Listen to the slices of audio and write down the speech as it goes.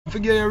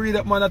forget you read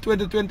up man at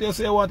 2020 you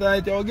say you want to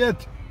you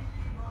get.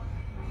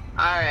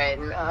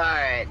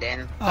 Alright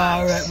then.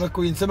 Alright, my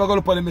queen. So I'm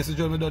gonna put the message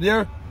on me done,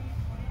 yeah?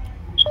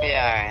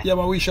 Yeah, alright. Yeah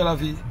man, we shall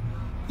have it.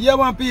 Yeah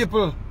man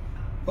people.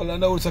 Well I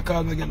know it's a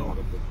call me again now.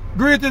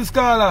 Greetings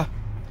caller.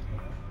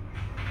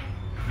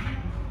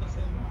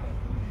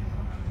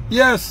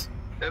 Yes.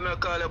 Let me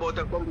call about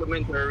a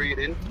complimentary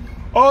reading.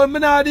 Oh, I'm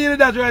not dealing with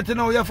that right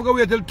now. You have to go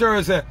wait till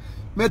Thursday.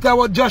 Me tell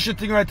what Jahsii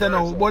thing right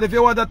now. But if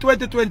you want a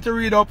 2020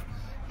 read up,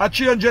 a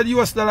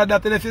 $300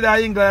 that, and if you're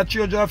in England, a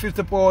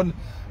 £350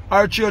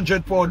 or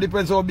 £300,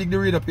 depends how big the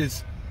read up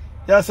is.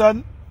 Yeah,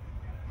 son?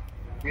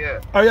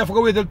 Yeah. Or you have to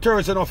go wait till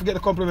Thursday now, forget the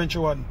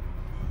complimentary one.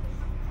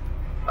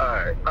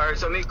 Alright,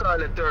 so me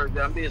call it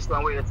Thursday, and based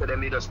on what you said,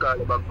 me just call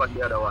it back for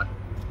the other one.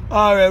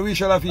 Alright, we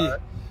shall have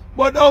it.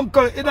 But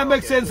uncle, it don't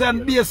make sense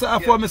and based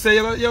off what me say,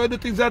 you do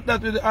things like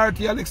that with the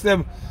RT Alex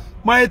them.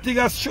 My thing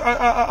is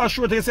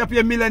sure thing, say I pay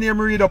a millionaire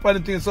read up and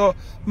the thing, so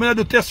I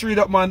do test read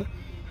up man.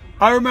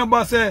 I remember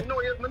I say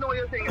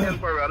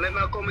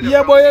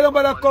yeah, but you don't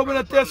bother come with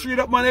a test read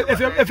up man.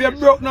 If you're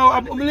broke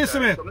now,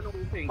 listen to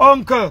me.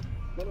 Uncle,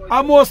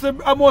 I'm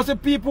mostly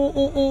people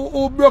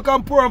who broke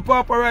and poor and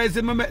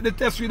pauperizing, I make the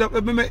test read up, I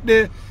make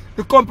the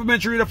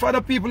complimentary read up. For other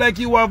people like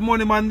you who have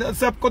money man,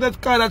 say because that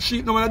call that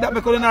sheet no man, that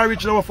make you not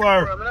reach now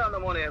far.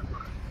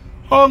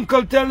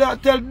 Uncle, tell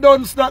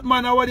Duns that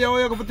man, how you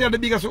going to tell the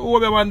biggest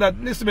over man that.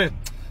 Listen to me.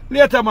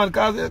 Later man,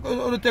 because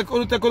you take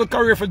the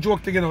career for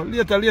joke thing, you know.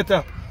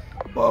 Later.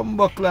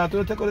 Bumbleclad,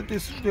 you take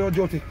this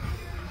joke thing.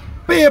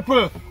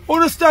 People,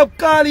 who stop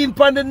calling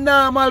for the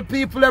normal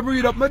people that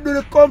read up. I do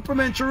the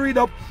complimentary read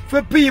up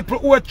for people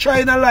who are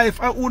trying a life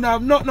and who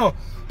have not now.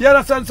 You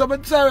understand? So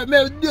I'm sorry,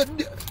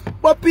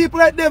 but people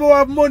like them who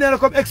have money and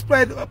come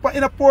exploit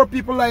in a poor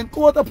people line.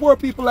 Go out a poor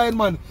people line,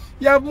 man.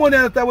 You have money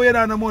at the way you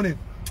don't have money.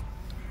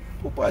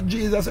 Papa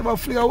Jesus, if I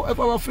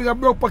fling a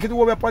broke pocket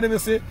over upon him,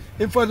 say,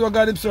 in front of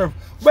God himself.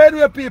 But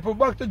anyway, people,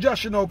 back to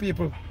Jahsii now,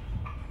 people.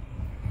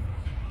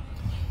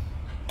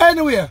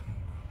 Anyway,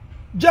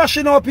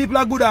 Jahsii now, people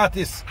are good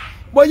artists.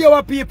 But you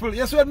are people,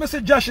 yes, when I say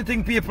Jahsii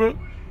thing, people,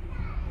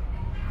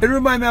 it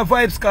reminds me of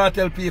Vibes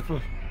Cartel,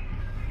 people.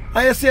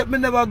 And you say, me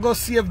never go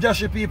save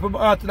Jahsii people, my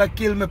heart that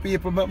kill me,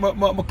 people,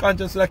 my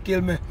conscience that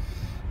kill me.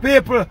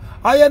 People,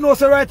 and you know,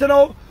 so right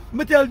now,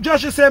 I tell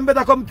Jahsii say,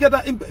 better come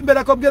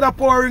get a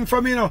pouring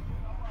from me, you know.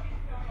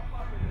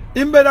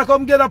 He better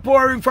come get a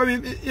pouring from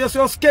him. You see,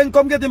 Skeng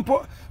come get him.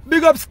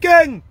 Big up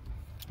Skeng.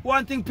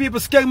 One thing people,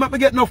 Skeng make me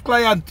get enough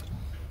client.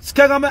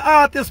 Skeng are my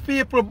artist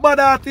people,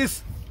 bad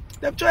artists.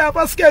 Them try have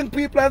a Skeng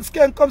people and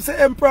Skeng come say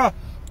Emperor.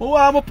 I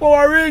want my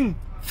pouring.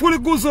 Fully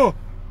guzo.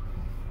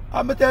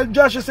 And I tell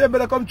Jahsii say,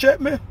 better come check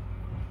me.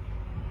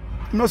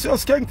 You know see how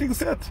Skeng thing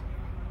set.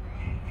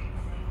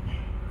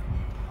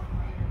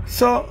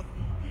 So,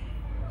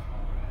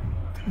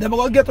 them are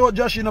going to get out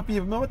Jahsii no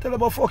people. I'm tell them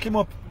about fuck him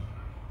up.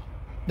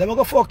 Them are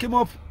going to fuck him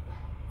up.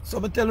 So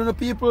I'm telling the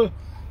people.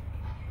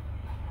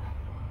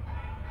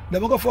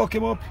 Them are going to fuck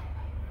him up.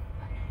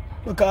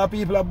 Because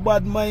people are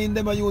bad mind.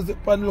 Them are use it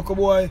for the little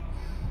boy.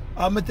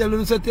 I'm telling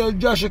them, say, tell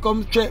Jahsii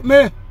come check me.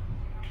 You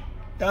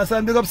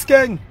understand? Big up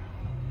Skeng.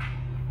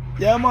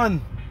 Yeah,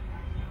 man.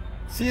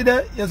 See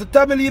that? Yes,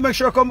 tell me, make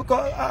sure come.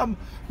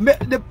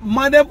 The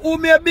man them who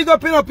me big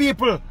up in the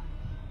people.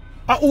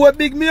 And who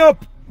big me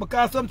up.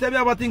 Because sometimes you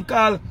have a thing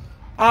called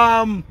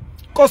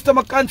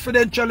customer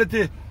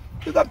confidentiality.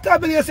 You got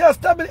Tabili, you say as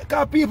Tabili,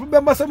 because people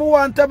remember some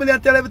want Tabili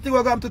and tell everything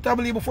will come to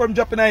Tabili before him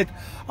dropping night.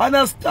 And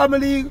as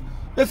Tabili,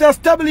 they say as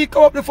Tabili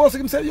come up the first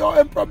thing, say, yo,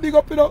 Emperor, big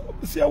up, you know,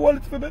 see a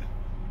wallet for me.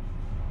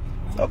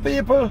 So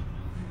people,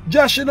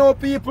 Jahsii know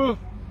people,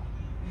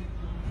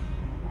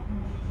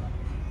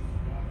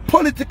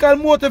 political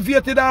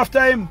motivated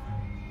after him.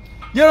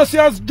 You know, see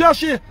as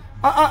Jahsii,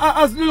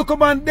 as the little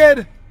man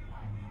dead,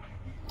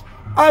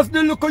 as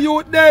the little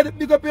youth dead,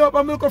 big up your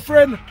little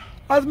friend,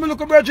 as my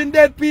little virgin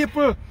dead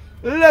people,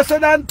 less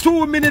than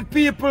 2 minutes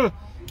people,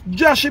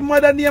 Jahsii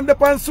mother named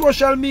up on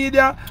social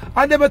media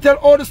and they will tell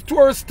how the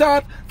story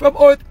start, from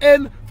how it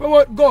end, from how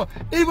it go.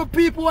 Even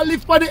people who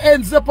live for the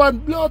ends upon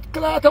blood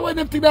clot and when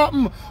them thing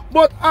happen.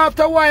 But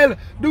after a while,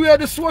 the way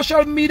the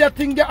social media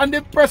thing and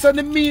the press and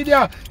the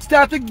media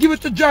start to give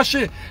it to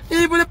Jahsii.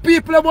 Even the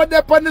people who were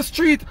up on the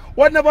street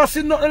who never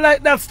seen nothing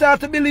like that start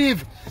to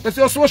believe. That's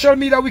your social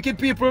media wicked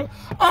people.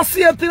 I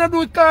see a thing to do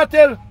with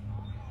cartel.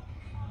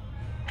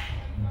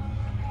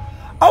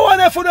 I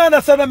wonder if you don't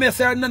understand what I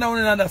say, no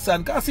one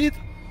understand. Can I see it?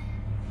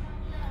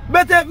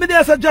 Better me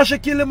there say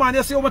Jahsii kill the man,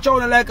 you see how much I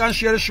want to like and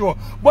share the show.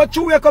 But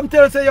you will come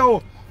tell and say,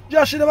 yo,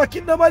 Jahsii never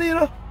killed nobody, you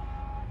know.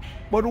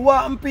 But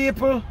what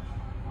people?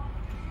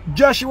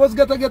 Jahsii was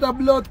going to get a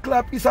blood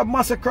clot piece of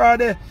massacre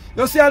there.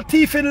 You see a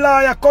thief in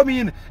lawyer come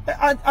in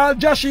and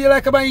Jahsii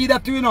like a man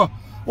that too, you know.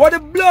 What the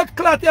blood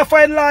clot you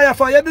find lawyer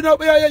for? You do not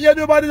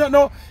nobody not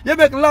know. You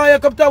make lawyer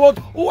come talk about,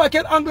 oh, I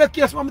can angle a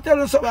case. I'm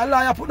telling you something, a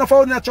lawyer put no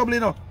phone in that trouble, you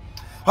know.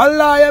 A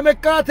lawyer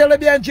make cartel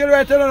behind jail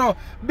right now.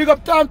 Big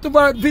up time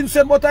to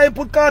Vincent, but I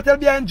put cartel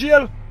behind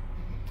jail.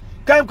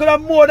 Because he could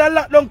have more than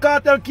lockdown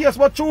cartel case,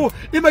 but true,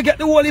 he may get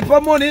the whole heap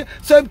of money,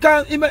 so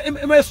he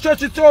may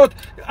stretch it out.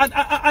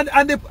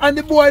 And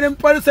the boy them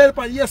for himself,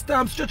 and yes,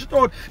 Tom stretch it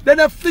out. Then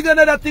they figure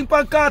another thing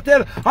for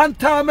cartel, and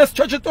Tom may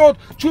stretch it out.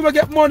 True, may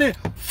get money.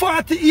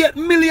 $48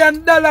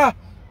 million.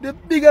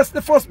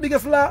 The first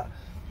biggest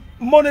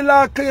money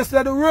law case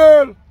in the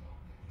world.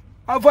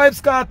 A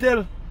Vibes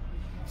cartel.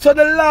 So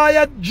the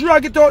lawyer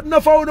drag it out,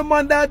 enough of the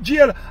man that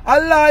jail. A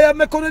lawyer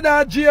make on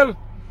that jail.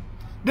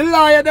 The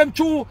lawyer them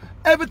too,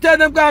 every time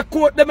them go to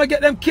court, them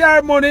get them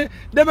car money,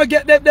 them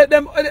get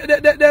them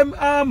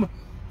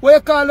what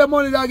you call the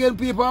money again,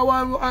 people?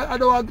 I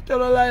don't want to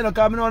tell a lie, because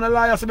I don't want a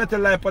liar to make a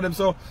lie for them.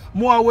 So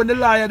more when the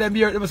liar them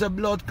hear them say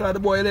blood clot, the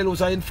boy they lose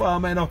an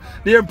informer, you know.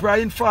 The emperor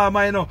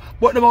informer, you know.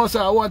 But them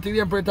also I want the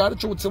emperor to tell the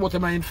truth, say what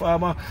am I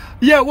informer.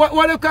 Yeah,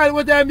 what you call it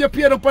when time you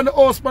paid up on the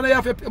house, man, you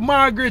have to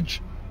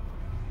mortgage.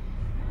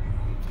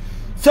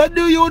 So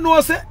do you know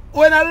say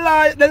when a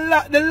liar,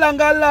 the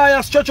longer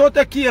liar stretch out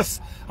the case,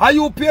 and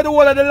you pay the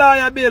whole of the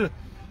liar bill.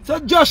 So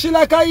Jahsii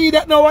like I eat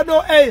that now, I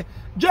know, hey,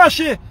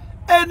 Jahsii,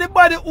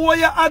 anybody who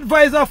your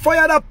advisor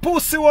fire that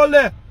pussy all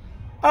there,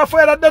 or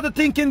fire that dirty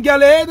thinking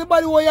girl,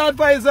 anybody who your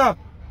advisor,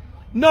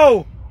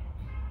 no.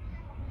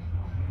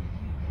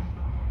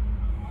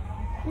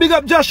 Big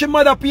up Jahsii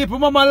mother people,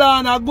 Mama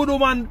Lana, good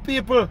woman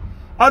people.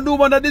 And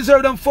woman that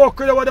deserve them fuck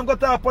credit what them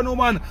got up on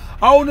woman.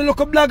 I only look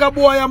a blagger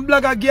boy and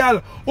blagger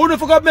girl. Only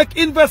forgot make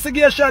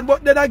investigation,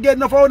 but then again,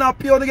 no found a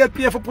pay to get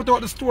paid for put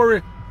out the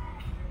story.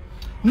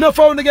 No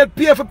found to get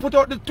paid for put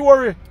out the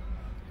story.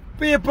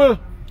 People,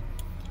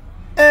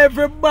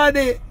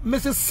 everybody,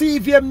 Mrs.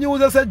 CVM News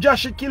and said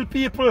Jahsii kill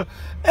people.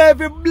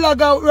 Every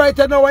blogger right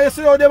now, I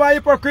say, oh, they are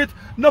hypocrite.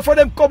 Enough of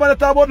them come and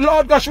talk about,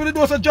 Lord gosh, when they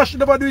do so Jahsii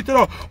never do it, you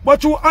know.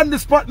 But you on the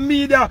spot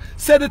media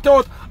said it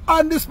out.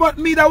 On the spot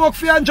media work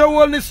for Andrew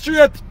Walney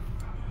straight.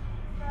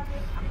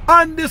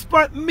 On the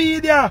spot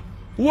media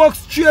work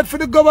straight for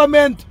the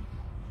government.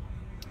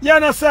 You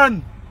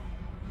understand?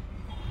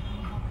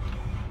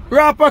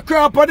 Rapper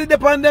crap on the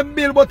depend them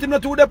bill, but him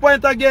not to the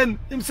point again.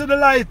 Him see the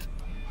light.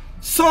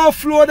 So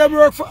flow them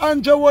work for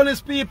Andrew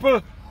Walney's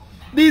people.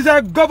 These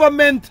are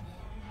government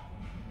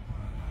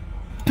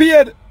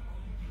paid.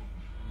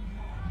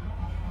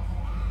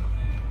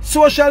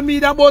 Social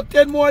media about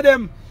 10 more of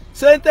them.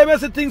 So anytime I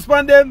see things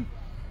from them,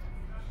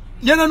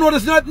 you don't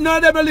notice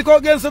none of them look out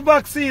against the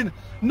vaccine.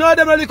 None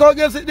of them look out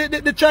against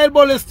the child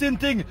molesting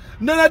thing.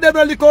 None of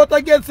them look out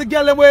against the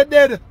girl who are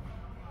dead.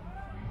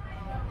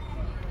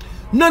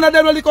 None of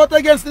them look out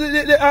against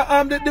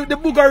the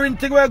boogering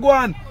thing where go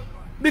on.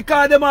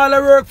 Because them all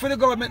work for the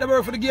government, they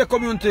work for the gay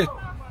community.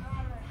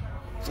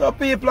 So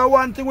people are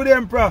one thing with the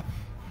emperor.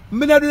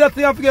 Me not do that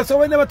thing I forget. So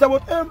when they talk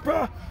about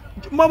emperor,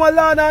 Mama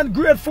Lana and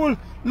grateful.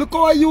 Look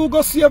how you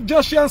go save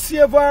Jahsii and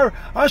save her.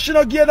 And she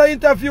not give the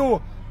interview.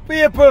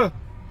 People.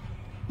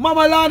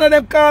 Mama Lana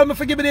them call me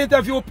for give me the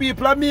interview,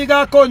 people. And me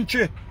got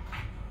country.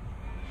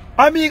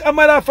 And me a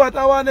matter of fact,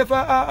 I want if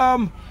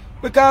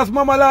because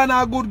Mama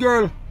Lana a good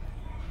girl.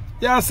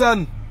 Yes,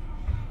 son.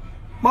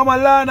 Mama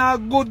Lana a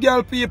good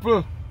girl,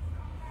 people.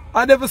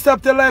 I never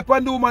stop the life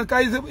and do man,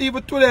 because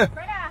even today,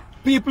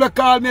 people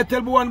call me and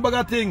tell me one bag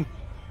of thing.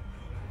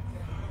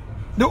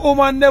 The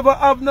woman never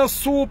have no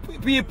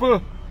soup,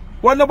 people.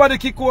 When nobody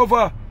kick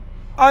over.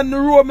 And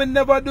Roman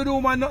never do the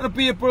woman nothing,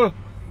 people.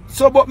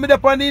 So but me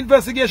upon the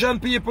investigation,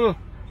 people.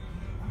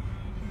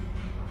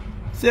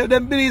 See if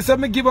them believe so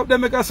me give up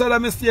them make a sort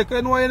of mistake.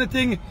 You know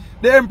anything,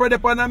 the emperor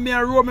depend on me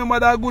and Roman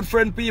mother are good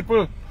friend,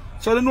 people.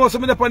 So they know so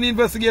me upon the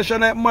investigation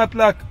like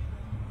Matlock.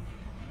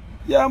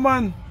 Yeah,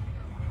 man.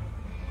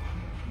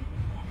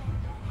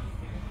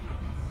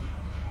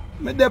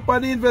 Me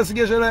upon the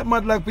investigation like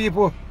Matlock,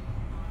 people.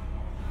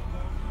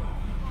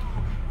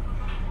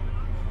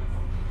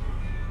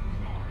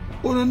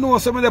 I don't know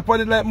some of the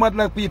point like mad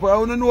like people. I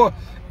don't know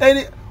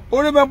any. I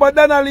remember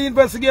Donnelly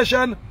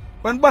investigation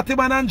when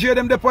Batman and Jay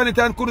them upon it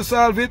and could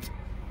solve it.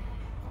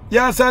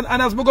 Yes, and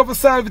as we go for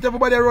solve it,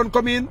 everybody run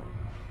come in.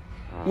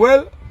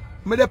 Well,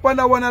 me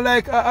depend on one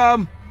like what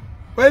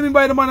I mean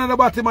by the man and the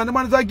Batman. The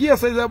man is a gear,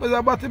 so he's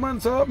a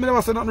Batman, so me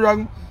never say nothing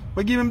wrong.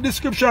 We give him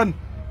description.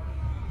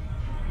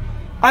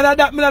 And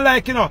that me not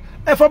like, you know.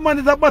 If a man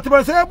is a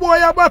Batman, say, hey boy,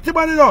 you're a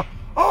Batman, you know.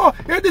 Oh,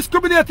 you're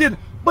discriminating.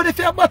 But if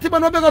you're a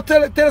Batman, I'm going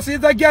to tell us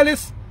he's a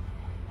girlist.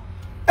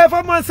 If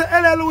a man say,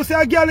 hello, Lucy,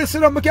 a girlist, you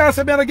know, I can't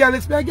say me a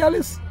girlist, me a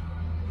girlist.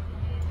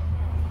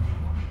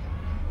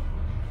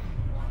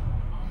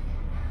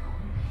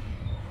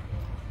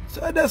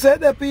 So they say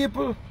the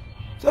people.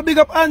 So big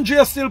up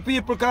Andrea still,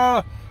 people,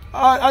 because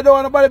I don't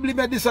want nobody believe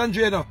me this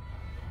Andrea, no.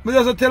 I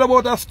just tell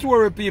about a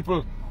story,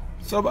 people.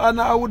 So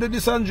I would have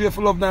this Andrea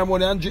for love now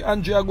money.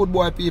 Andrea a good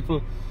boy,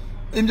 people.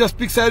 Him just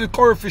pick side with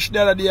curry fish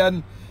the other day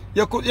and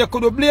you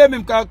could blame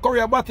him because Curry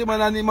a Batman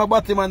and him a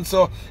Batman,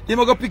 so he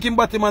might go pick him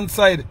Batman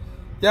side.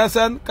 You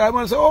understand? Because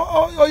man say,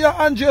 oh, you're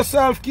Andrea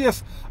self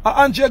case.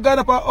 Andrea gone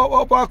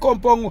up a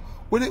compound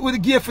with the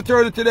gay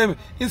fraternity them.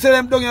 Instead of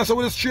them down here, so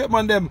with the straight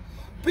man them.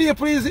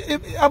 People,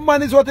 if a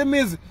man is what he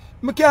is,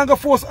 I can't go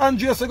force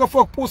Andrea to go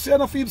fuck pussy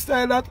and a feel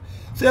style that.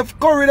 So if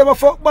Curry them a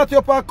fuck batty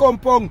up our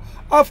compound,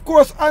 of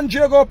course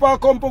Andrea go up our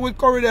compound with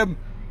Curry them.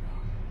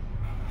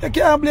 You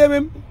can't blame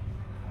him.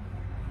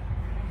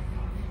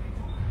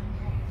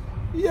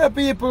 Yeah,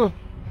 people.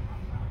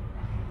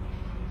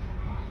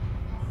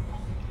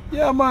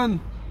 Yeah, man.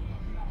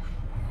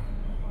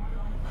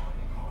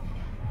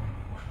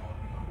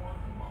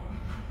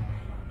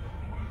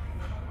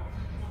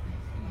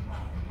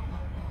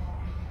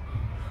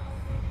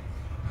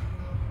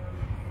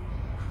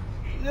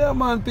 Yeah,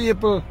 man,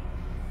 people.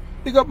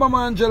 Pick up Mama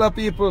Angela,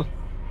 people.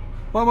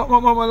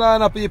 Mama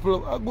Lana,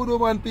 people. A good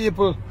woman,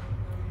 people.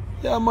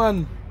 Yeah,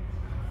 man.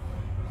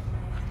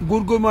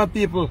 Good man,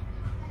 people.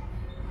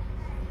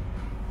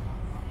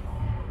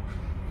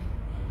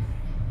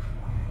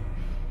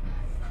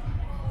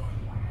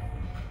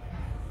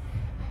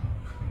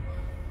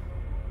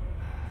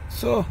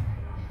 So,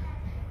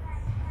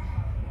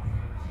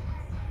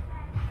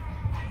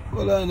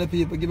 hold on, the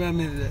people. Give me a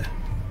minute there.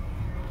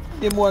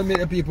 Give me 1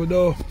 minute, people,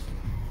 though.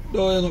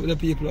 Don't hang up with the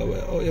people.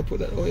 Oh, you put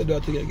that. Oh, you do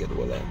it again. Get the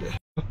whole on there.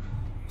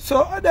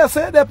 So, they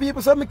say the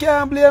people. So, I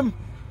can't blame.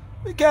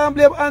 We can't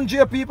blame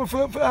Andrea people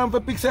for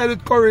pick side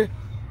with Curry.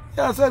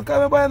 Yeah, so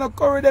because I buy no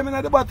Curry them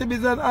in the body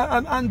business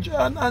and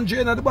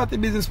Andrea in the body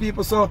business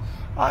people. So,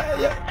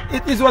 yeah,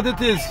 it is what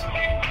it is.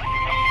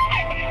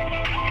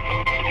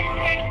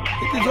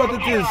 It is what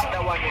it is.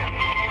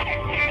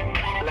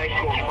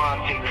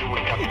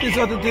 It is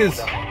what it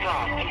is.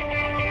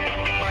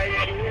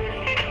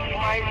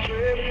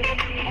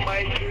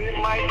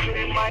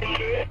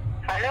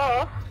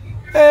 Hello?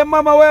 Hey,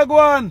 Mama, where you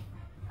going?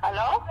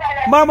 Hello?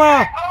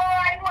 Mama. Hello?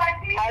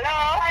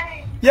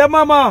 Yeah,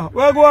 Mama,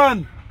 where you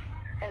going?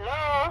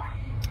 Hello?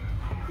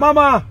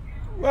 Mama,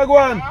 where you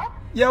going? Hello?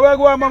 Yeah, where you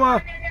going,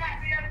 Mama?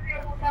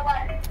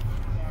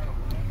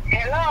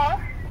 Hello?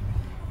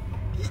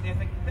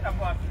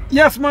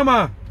 Yes,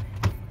 Mama.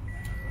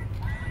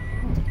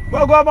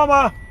 Where you going,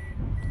 Mama?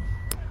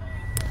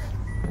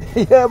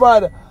 Yeah,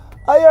 man.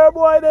 I hear a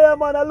boy there,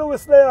 man, a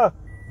Louis there.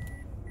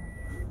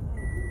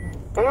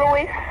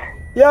 Louis?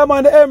 Yeah,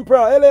 man, the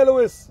Emperor. Hello,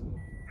 Louis.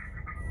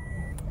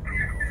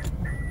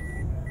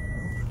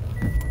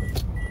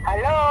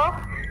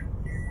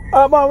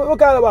 Hello? Man, what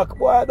kind of back?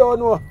 Boy, I don't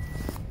know.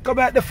 Come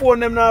back the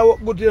phone them now,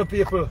 good to your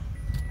people.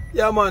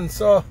 Yeah, man,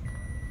 so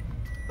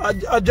I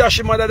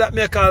Jahsii mother that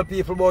may call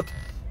people, but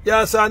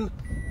yeah, son.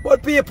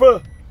 But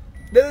people,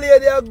 the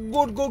lady are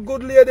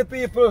good lady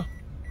people.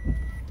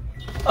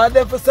 And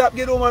then for stop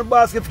give the woman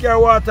basket for carry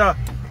water.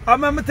 I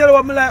remember tell you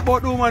what I like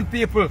about the woman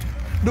people.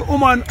 The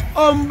woman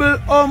humble.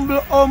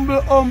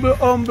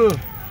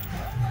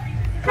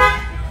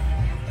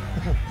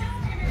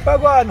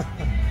 Back on.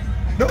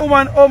 The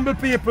woman humble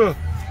people.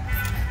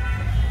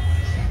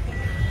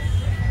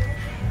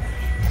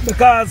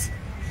 Because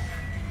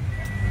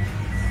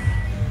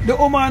the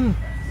woman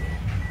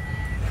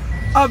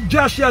of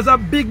Jahsii as a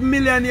big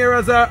millionaire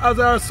as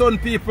our son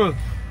people.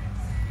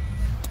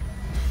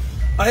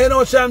 And you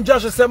know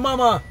Jahsii say,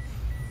 Mama,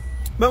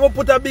 I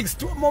put a big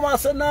store. Mama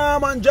say, nah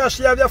man, Jahsii,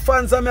 you have your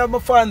fans and I have my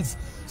fans.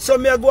 So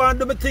I go and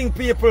do my thing,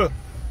 people.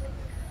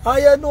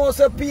 And you know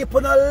say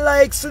people not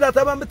like so that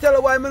I'm tell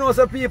you why I know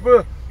say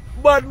people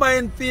bad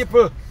mind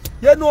people.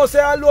 You know say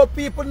I love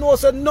people know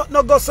say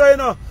nothing go so you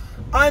know.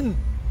 And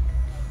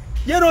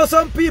you know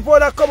some people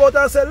that come out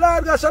and say,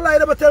 Lord gosh, I lie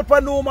them tell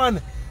for no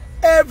man.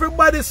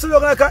 Everybody slow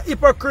like a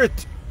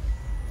hypocrite.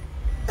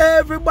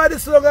 Everybody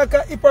slow like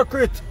a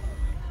hypocrite.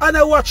 And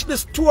I watch the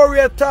story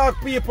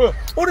talk people.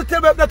 Who do you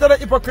tell me that the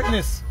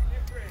hypocriteness?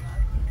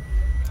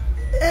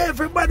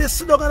 Everybody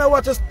sit down and I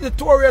watch the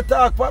story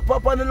talk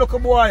upon the little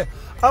boy.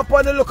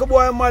 Upon the little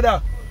boy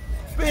mother.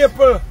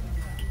 People.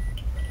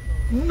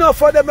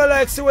 Enough of them I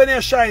like see when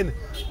they shine.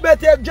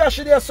 Better if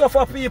Jahsii they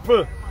suffer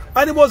people.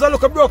 And he was a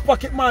little broke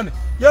pocket man.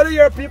 You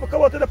hear people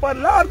come out to the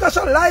pan. Lord gosh,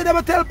 I lie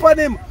them tell upon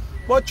him.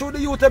 But through the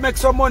youth they make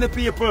some money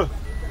people.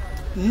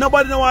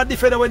 Nobody know what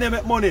defend when they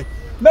make money.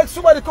 Make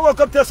somebody come and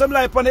come tell some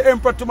lie upon the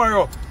Emperor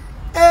tomorrow.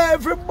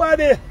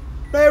 Everybody,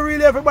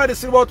 really everybody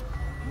see about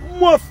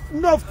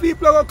enough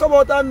people are going to come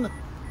out and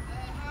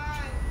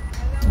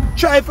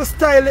try to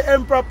style the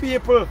Emperor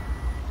people.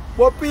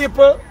 But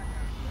people,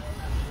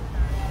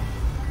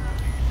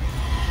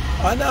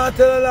 I not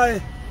tell a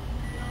lie.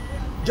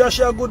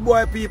 Jahsii a good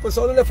boy people,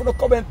 so they left for the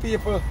comment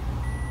people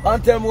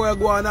and tell me where I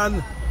go on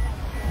and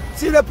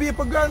see the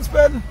people grand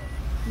spend.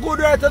 Good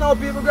right now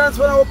people grand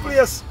spend our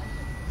place.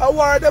 A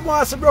war them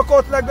wants to break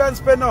out in a grand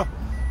spend now.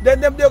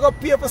 Then them they go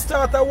pay for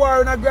start a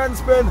war in a grand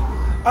spend.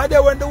 And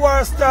then when the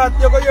war start,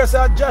 you go hear say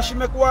Jahsii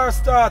make war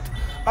start.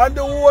 And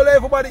the whole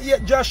everybody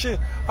hate Jahsii.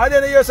 And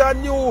then you hear say a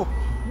new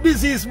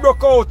disease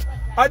broke out.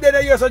 And then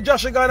you hear say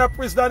Jahsii gone to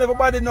prison and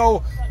everybody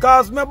know.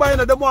 Cause remember you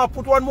know them want to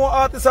put one more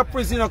artist in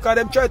prison, you know, cause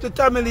them try to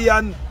Tamil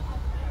and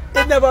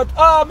it never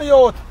me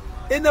out.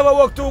 It never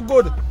worked too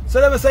good. So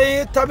them say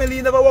hey,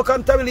 Tamil never work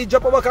on Tamil,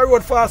 jump over the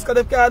road fast, cause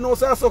them can't know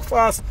so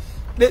fast.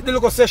 The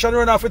local session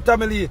run off with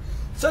Tamil.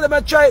 So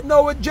they try it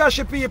now with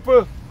Jahsii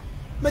people.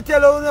 I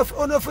tell you,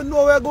 enough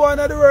know where go on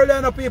in the world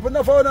and people.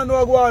 Enough of them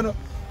know where go on.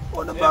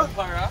 On the back.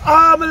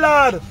 Ah, my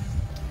lad.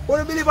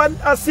 Wanna believe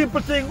a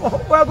simple thing?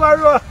 Where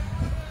go?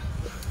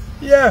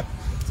 Yeah.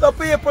 So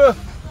people,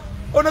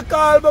 wanna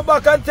call me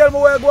back and tell me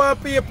where go on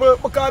people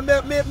because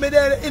me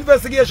there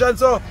investigation.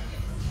 So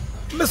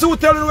me soon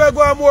tell you where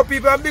go on more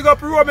people and big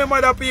up Roman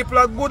mother people,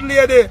 a good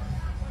lady.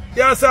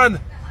 You understand?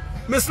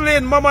 Miss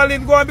Lynn, Mama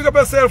Lynn, go and big up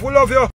yourself. We love you.